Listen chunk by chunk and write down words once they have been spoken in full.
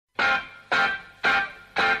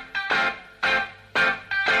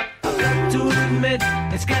it.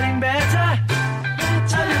 It's getting better, a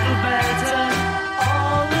little better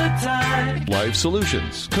all the time. Life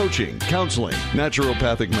solutions, coaching, counseling,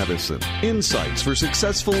 naturopathic medicine, insights for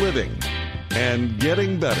successful living, and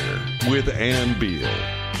getting better with Ann Beal.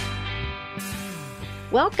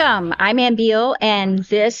 Welcome. I'm Ann Beal, and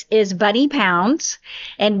this is Bunni Pounds,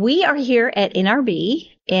 and we are here at NRB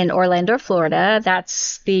in Orlando, Florida.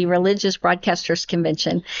 That's the Religious Broadcasters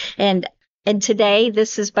Convention, and today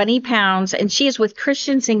this is Bunni Pounds, and she is with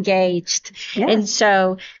Christians Engaged. Yes. And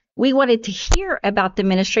so we wanted to hear about the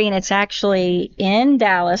ministry, and it's actually in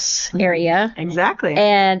Dallas area. Exactly.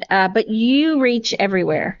 And but you reach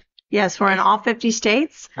everywhere. Yes, we're in all 50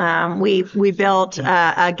 states. We built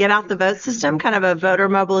a Get Out the Vote system, kind of a voter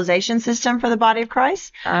mobilization system for the body of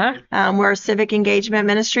Christ. We're a civic engagement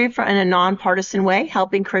ministry in a non-partisan way,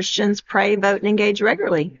 helping Christians pray, vote, and engage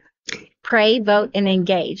regularly. Pray, vote, and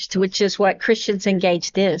engage, which is what Christians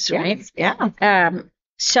Engaged is, right? Yeah.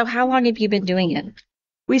 So how long have you been doing it?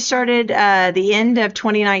 We started the end of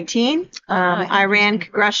 2019. I ran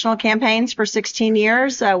congressional campaigns for 16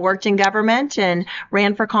 years, worked in government, and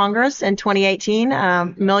ran for Congress in 2018,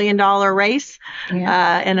 $1 million race in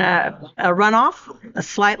a runoff,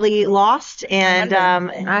 slightly lost, and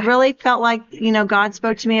I really felt like, God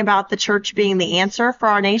spoke to me about the church being the answer for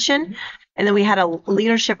our nation. And then we had a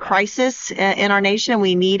leadership crisis in our nation.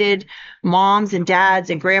 We needed moms and dads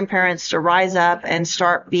and grandparents to rise up and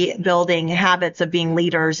start building habits of being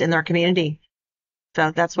leaders in their community.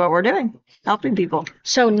 So that's what we're doing, helping people.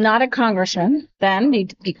 So not a congressman then. You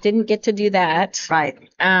didn't get to do that. Right.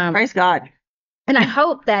 Praise God. And I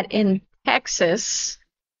hope that in Texas,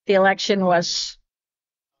 the election was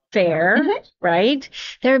fair, right?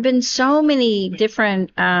 There have been so many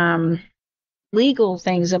different legal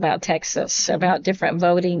things about Texas, about different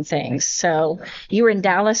voting things. So you were in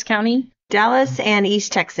Dallas County? Dallas and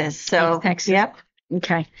East Texas. So, East Texas. Yep.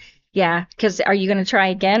 Okay. Yeah. Because are you going to try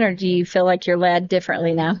again, or do you feel like you're led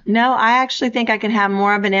differently now? No, I actually think I can have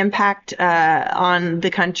more of an impact on the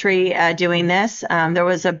country doing this. There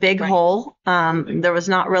was a big hole. There was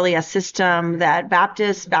not really a system that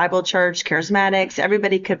Baptist, Bible Church, Charismatics,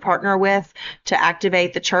 everybody could partner with to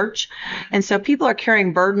activate the church. And so people are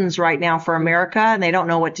carrying burdens right now for America, and they don't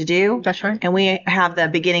know what to do. That's right. And we have the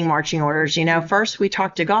beginning marching orders. First we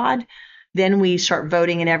talk to God. Then we start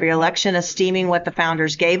voting in every election, esteeming what the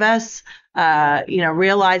founders gave us,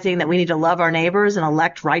 realizing that we need to love our neighbors and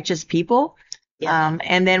elect righteous people. Yeah.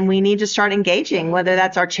 And then we need to start engaging, whether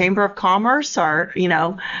that's our Chamber of Commerce, our,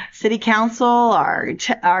 City Council,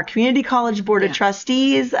 our Community College Board of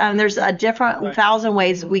Trustees. There's a different 1,000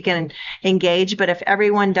 ways we can engage, but if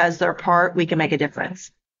everyone does their part, we can make a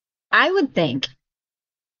difference. I would think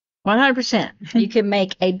 100% you can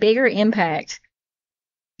make a bigger impact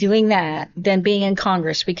doing that than being in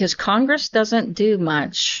Congress, because Congress doesn't do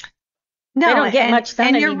much. No, they don't get much done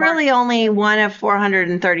and you're anymore. really only one of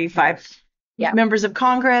 435 members of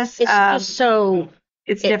Congress. It's just so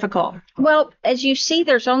it's difficult. Well, as you see,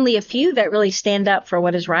 there's only a few that really stand up for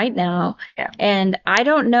what is right now. Yeah. And I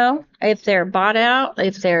don't know if they're bought out,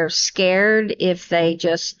 if they're scared, if they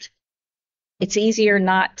just, it's easier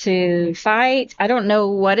not to fight. I don't know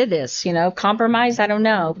what it is, compromise. I don't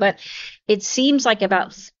know. But it seems like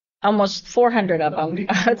about almost 400 of them,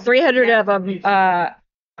 300 of them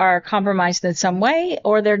are compromised in some way,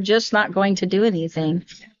 or they're just not going to do anything.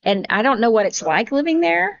 And I don't know what it's like living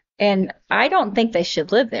there. And I don't think they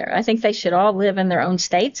should live there. I think they should all live in their own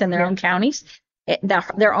states and their own counties,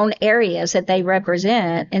 their own areas that they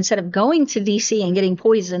represent, instead of going to D.C. and getting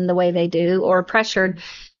poisoned the way they do, or pressured.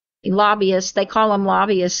 Lobbyists, they call them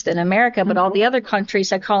lobbyists in America, but all the other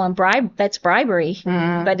countries, they call them that's bribery.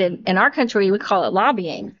 But in our country, we call it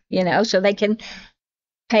lobbying, so they can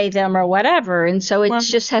pay them or whatever. And so it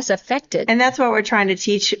just has affected. And that's what we're trying to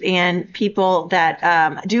teach in people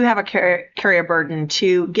that do have a carry a burden,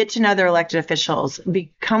 to get to know their elected officials,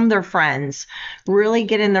 become their friends, really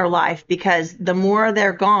get in their life, because the more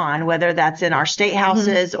they're gone, whether that's in our state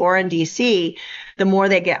houses or in D.C., the more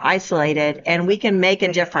they get isolated. And we can make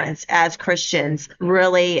a difference as Christians,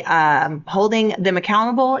 really holding them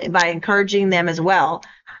accountable by encouraging them as well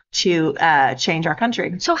to change our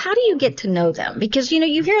country. So how do you get to know them? Because,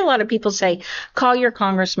 you hear a lot of people say, call your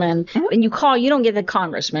congressman. And you don't get the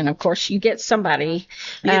congressman. Of course, you get somebody,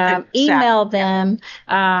 email them,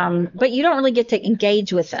 but you don't really get to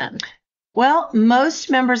engage with them. Well, most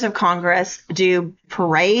members of Congress do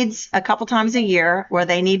parades a couple times a year where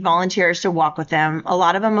they need volunteers to walk with them. A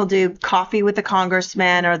lot of them will do coffee with the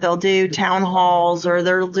congressman, or they'll do town halls, or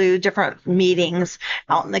they'll do different meetings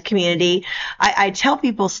out in the community. I tell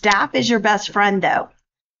people, staff is your best friend, though.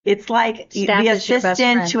 It's like Staff the is your best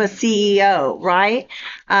assistant friend. to a CEO, right?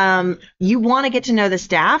 You want to get to know the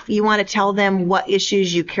staff. You want to tell them what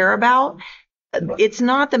issues you care about. It's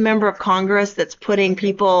not the member of Congress that's putting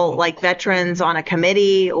people like veterans on a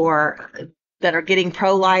committee or that are getting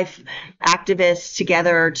pro-life activists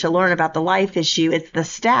together to learn about the life issue. It's the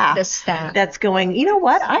staff. The staff. That's going, you know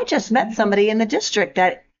what? I just met somebody in the district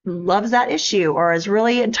that loves that issue or is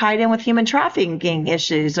really tied in with human trafficking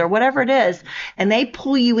issues or whatever it is. And they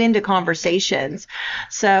pull you into conversations.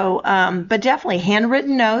 So, but definitely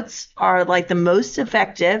handwritten notes are like the most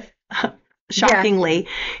effective. Shockingly,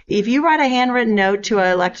 if you write a handwritten note to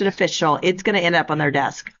an elected official, it's going to end up on their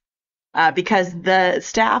desk because the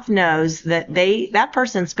staff knows that that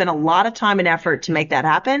person spent a lot of time and effort to make that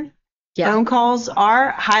happen. Yeah. Phone calls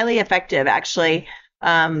are highly effective, actually.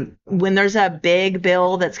 When there's a big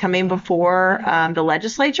bill that's coming before the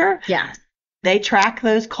legislature, Yeah. they track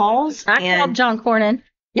those calls. I called John Cornyn.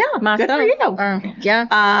 Yeah, good for myself. you.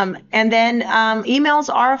 Yeah. And then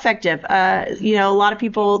emails are effective. You know, a lot of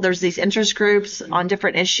people, there's these interest groups on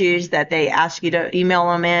different issues that they ask you to email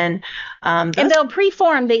them in. And they'll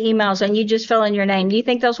pre-form the emails and you just fill in your name. Do you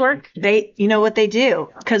think those work? You know what they do?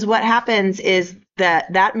 Because what happens is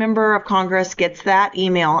that member of Congress gets that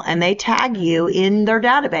email and they tag you in their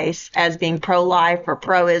database as being pro-life or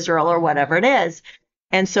pro-Israel or whatever it is.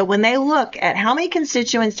 And so when they look at how many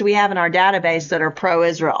constituents do we have in our database that are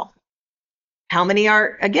pro-Israel, how many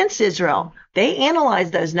are against Israel, they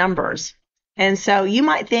analyze those numbers. And so you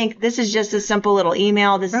might think this is just a simple little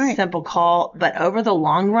email, this is a simple call, but over the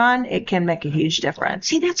long run, it can make a huge difference.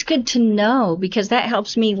 See, that's good to know because that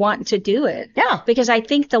helps me want to do it. Yeah. Because I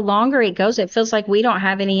think the longer it goes, it feels like we don't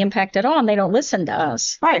have any impact at all and they don't listen to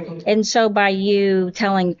us. Right. And so by you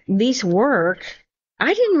telling these work,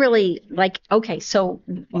 I didn't really okay, so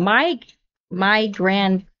my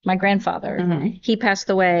grandfather, he passed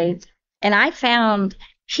away, and I found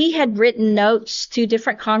he had written notes to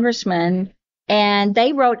different congressmen, and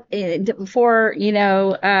they wrote for,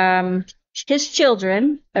 his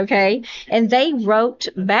children, okay, and they wrote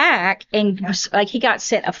back, and like he got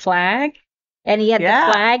sent a flag. And he had the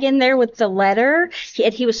flag in there with the letter.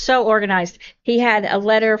 He was so organized. He had a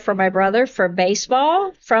letter for my brother for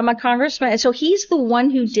baseball from a congressman. And so he's the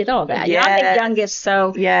one who did all that. Yes. I'm the youngest,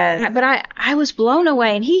 so. Yes. But I was blown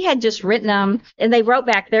away. And he had just written them, and they wrote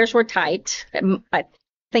back. Theirs were typed. I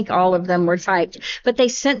think all of them were typed. But they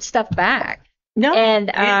sent stuff back. No,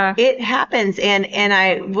 and it happens. And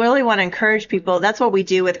I really want to encourage people. That's what we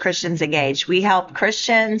do with Christians Engaged. We help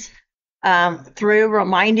Christians through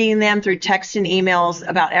reminding them through text and emails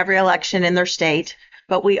about every election in their state.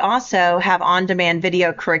 But we also have on-demand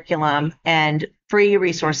video curriculum and free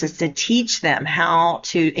resources to teach them how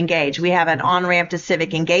to engage. We have an on-ramp to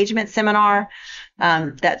Civic Engagement seminar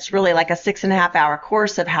that's really like a 6.5-hour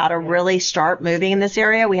course of how to really start moving in this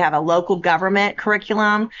area. We have a local government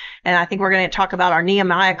curriculum, and I think we're going to talk about our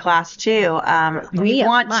Nehemiah class too. We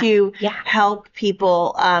want to help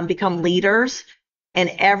people become leaders. And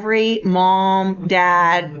every mom,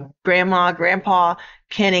 dad, grandma, grandpa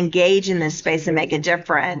can engage in this space and make a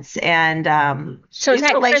difference. And so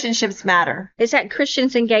these relationships matter. Is that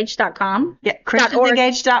christiansengaged.com? Yeah,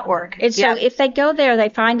 christiansengaged.org. And so if they go there, they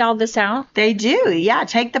find all this out? They do, yeah.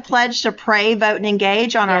 Take the pledge to pray, vote, and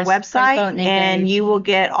engage on our website, and you will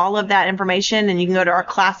get all of that information, and you can go to our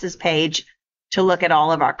classes page to look at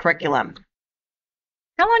all of our curriculum.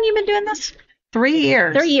 How long have you been doing this? 3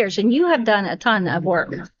 years. 3 years, and you have done a ton of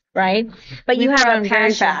work, right? But you have a passion.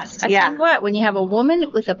 Very fast. I tell you what, when you have a woman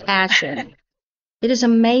with a passion, it is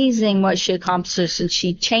amazing what she accomplishes, and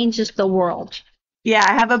she changes the world. Yeah,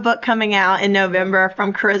 I have a book coming out in November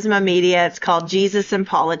from Charisma Media. It's called Jesus in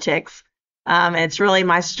Politics. It's really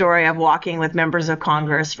my story of walking with members of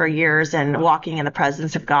Congress for years and walking in the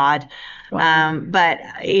presence of God. Wow. But,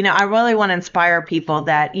 I really want to inspire people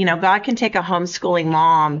that, God can take a homeschooling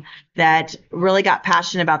mom that really got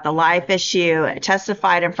passionate about the life issue,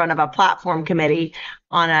 testified in front of a platform committee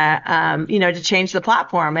on to change the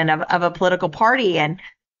platform and of a political party. And,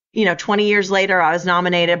 20 years later, I was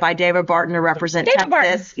nominated by David Barton to represent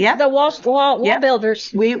Texas. Yeah, the wall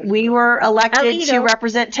builders. We were elected to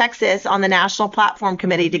represent Texas on the National Platform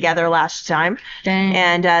Committee together last time. Dang.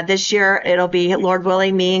 And this year it'll be, Lord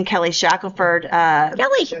willing, me and Kelly Shackelford.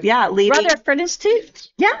 Kelly, leading. Rutherford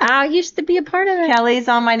Institute. Yeah, I used to be a part of it. Kelly's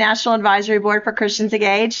on my National Advisory Board for Christians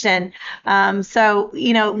Engaged, and so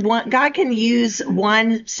God can use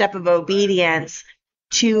one step of obedience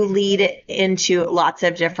to lead it into lots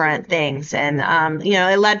of different things. And,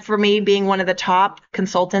 it led for me being one of the top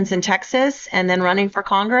consultants in Texas and then running for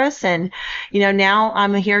Congress. And, now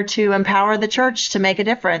I'm here to empower the church to make a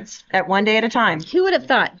difference at one day at a time. Who would have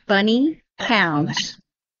thought Bunni Pounds?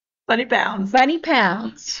 Bunni Pounds. Bunni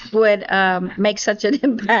Pounds would make such an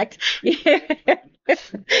impact.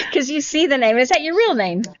 Because you see the name. Is that your real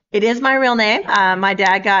name? It is my real name. My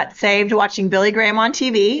dad got saved watching Billy Graham on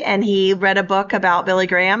TV, and he read a book about Billy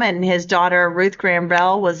Graham, and his daughter, Ruth Graham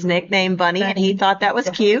Bell, was nicknamed Bunny, and he thought that was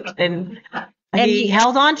cute, and he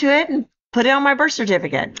held on to it and put it on my birth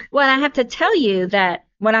certificate. Well, I have to tell you that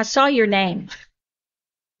when I saw your name,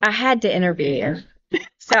 I had to interview you.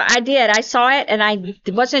 So I did. I saw it, and I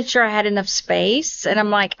wasn't sure I had enough space. And I'm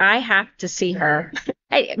like, I have to see her.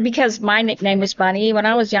 Because my nickname was Bunny when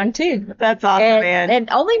I was young, too. That's awesome, man. And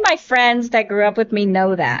only my friends that grew up with me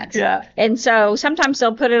know that. Yeah. And so sometimes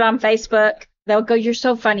they'll put it on Facebook. They'll go, "You're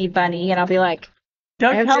so funny, Bunny." And I'll be like,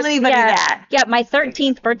 don't tell anybody that. Yeah, my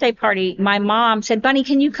 13th birthday party, my mom said, "Bunny,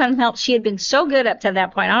 can you come help?" She had been so good up to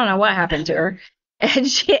that point. I don't know what happened to her. And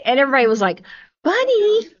everybody was like,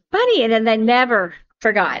 "Bunny, Bunny." And then they never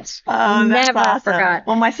forgot. Oh, that's never awesome. forgot.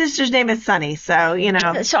 Well, my sister's name is Sunny, so,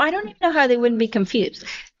 So I don't even know how they wouldn't be confused.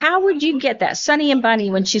 How would you get that? Sunny and Bunny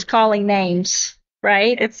when she's calling names,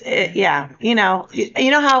 right? Yeah. You know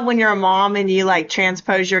how when you're a mom and you like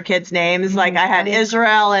transpose your kids' names, like I had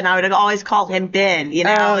Israel and I would always call him Ben, it's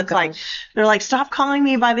gosh. like, they're like, stop calling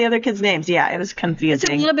me by the other kids' names. Yeah, it was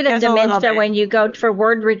confusing. It's a little bit of dementia when you go for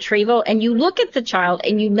word retrieval and you look at the child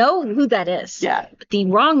and you know who that is. Yeah. But the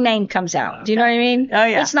wrong name comes out. Do you know what I mean? Oh,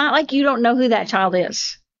 yeah. It's not like you don't know who that child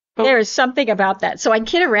is. There is something about that. So I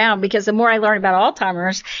kid around because the more I learn about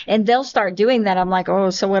Alzheimer's and they'll start doing that, I'm like,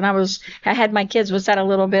 oh, so when I had my kids, was that a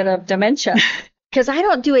little bit of dementia? Because I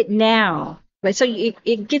don't do it now. But so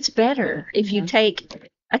it gets better if you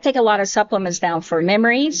I take a lot of supplements now for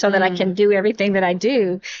memory so that I can do everything that I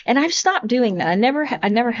do. And I've stopped doing that. I never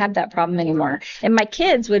had that problem anymore. And my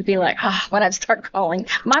kids would be like, when I'd start calling.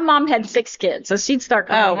 My mom had 6 kids, so she'd start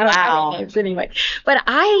calling. Oh, wow. Anyway. But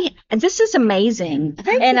this is amazing.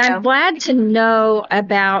 Thank and you. I'm glad to know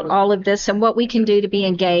about all of this and what we can do to be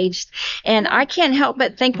engaged. And I can't help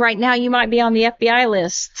but think right now you might be on the FBI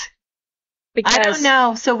list. Because I don't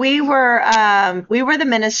know. So we were the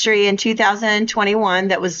ministry in 2021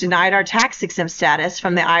 that was denied our tax exempt status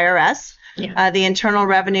from the IRS. Yeah. The Internal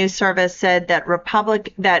Revenue Service said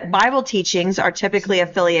that Bible teachings are typically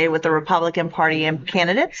affiliated with the Republican Party and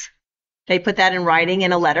candidates. They put that in writing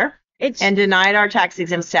in a letter and denied our tax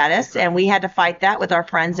exempt status. And we had to fight that with our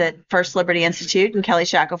friends at First Liberty Institute and Kelly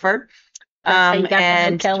Shackelford.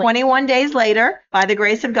 And 21 days later, by the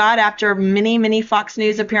grace of God, after many, many Fox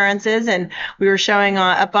News appearances, and we were showing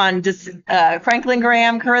up on Franklin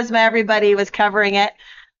Graham, Charisma, everybody was covering it.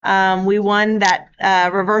 We won that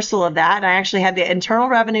reversal of that. I actually had the Internal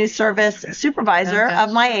Revenue Service supervisor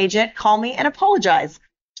of my agent call me and apologize.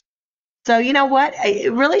 So you know what?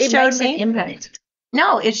 It really showed me. Impact.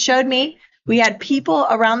 No, it showed me we had people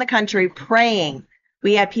around the country praying.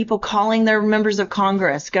 We had people calling their members of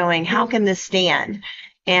Congress going, how can this stand?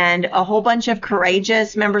 And a whole bunch of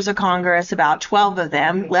courageous members of Congress, about 12 of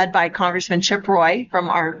them, led by Congressman Chip Roy from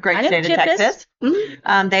our great state of Texas.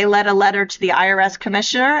 They led a letter to the IRS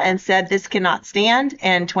commissioner and said this cannot stand.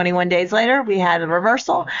 And 21 days later, we had a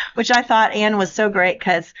reversal, which I thought, Ann, was so great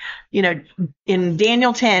because, in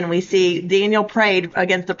Daniel 10, we see Daniel prayed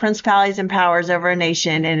against the principalities and powers over a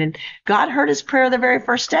nation. And God heard his prayer the very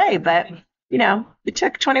first day. But it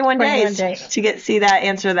took 21 days to see that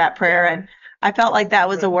answer that prayer. And I felt like that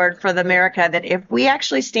was a word for the America that if we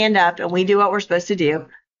actually stand up and we do what we're supposed to do,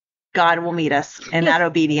 God will meet us in that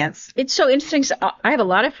obedience. It's so interesting. So I have a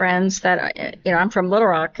lot of friends that, I'm from Little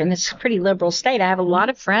Rock and it's a pretty liberal state. I have a lot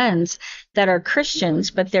of friends that are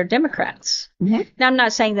Christians, but they're Democrats. Mm-hmm. Now, I'm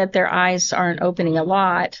not saying that their eyes aren't opening a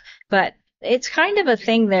lot, but it's kind of a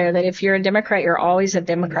thing there that if you're a Democrat, you're always a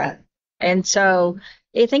Democrat. And so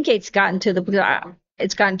I think it's gotten to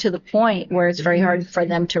the point where it's very hard for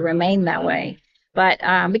them to remain that way. But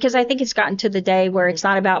because I think it's gotten to the day where it's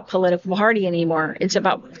not about political party anymore. It's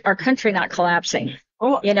about our country not collapsing,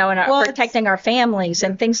 and protecting our families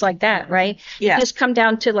and things like that, right? Yeah. You just come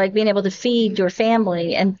down to like being able to feed your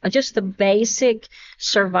family and just the basic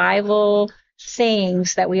survival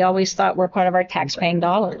things that we always thought were part of our tax-paying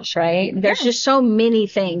dollars, right? There's just so many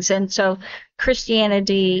things. And so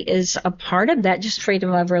Christianity is a part of that, just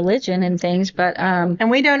freedom of religion and things. But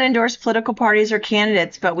and we don't endorse political parties or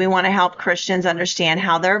candidates, but we want to help Christians understand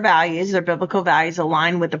how their biblical values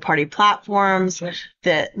align with the party platforms,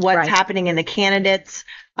 what's happening in the candidates.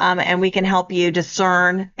 and we can help you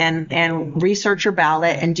discern and research your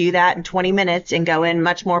ballot and do that in 20 minutes and go in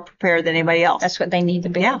much more prepared than anybody else. That's what they need to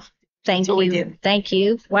be. Yeah. Thank That's what we you. do. Thank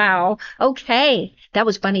you. Wow. Okay. That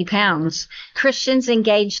was Bunni Pounds,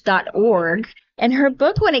 ChristiansEngaged.org. And her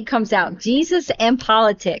book, when it comes out, Jesus and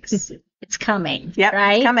Politics, it's coming. Yep,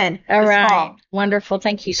 right? it's coming. All this right. fall. Wonderful.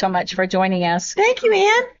 Thank you so much for joining us. Thank you,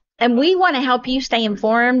 Ann. And we want to help you stay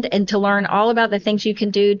informed and to learn all about the things you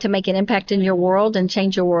can do to make an impact in your world and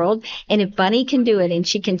change your world. And if Bunni can do it and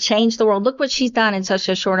she can change the world, look what she's done in such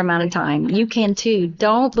a short amount of time. You can too.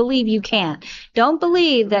 Don't believe you can't. Don't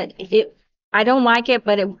believe that I don't like it,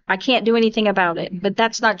 but I can't do anything about it. But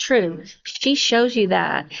that's not true. She shows you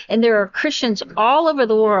that. And there are Christians all over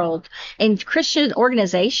the world and Christian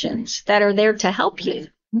organizations that are there to help you.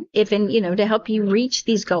 To help you reach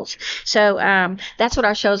these goals. So that's what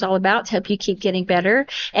our show is all about, to help you keep getting better.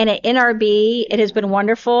 And at NRB, it has been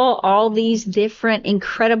wonderful. All these different,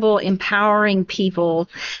 incredible, empowering people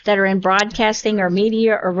that are in broadcasting or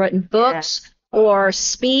media or written books. Yes. Or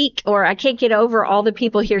speak, or I can't get over all the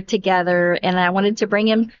people here together, and I wanted to bring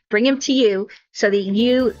him to you so that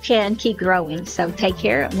you can keep growing. So take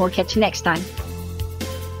care, and we'll catch you next time.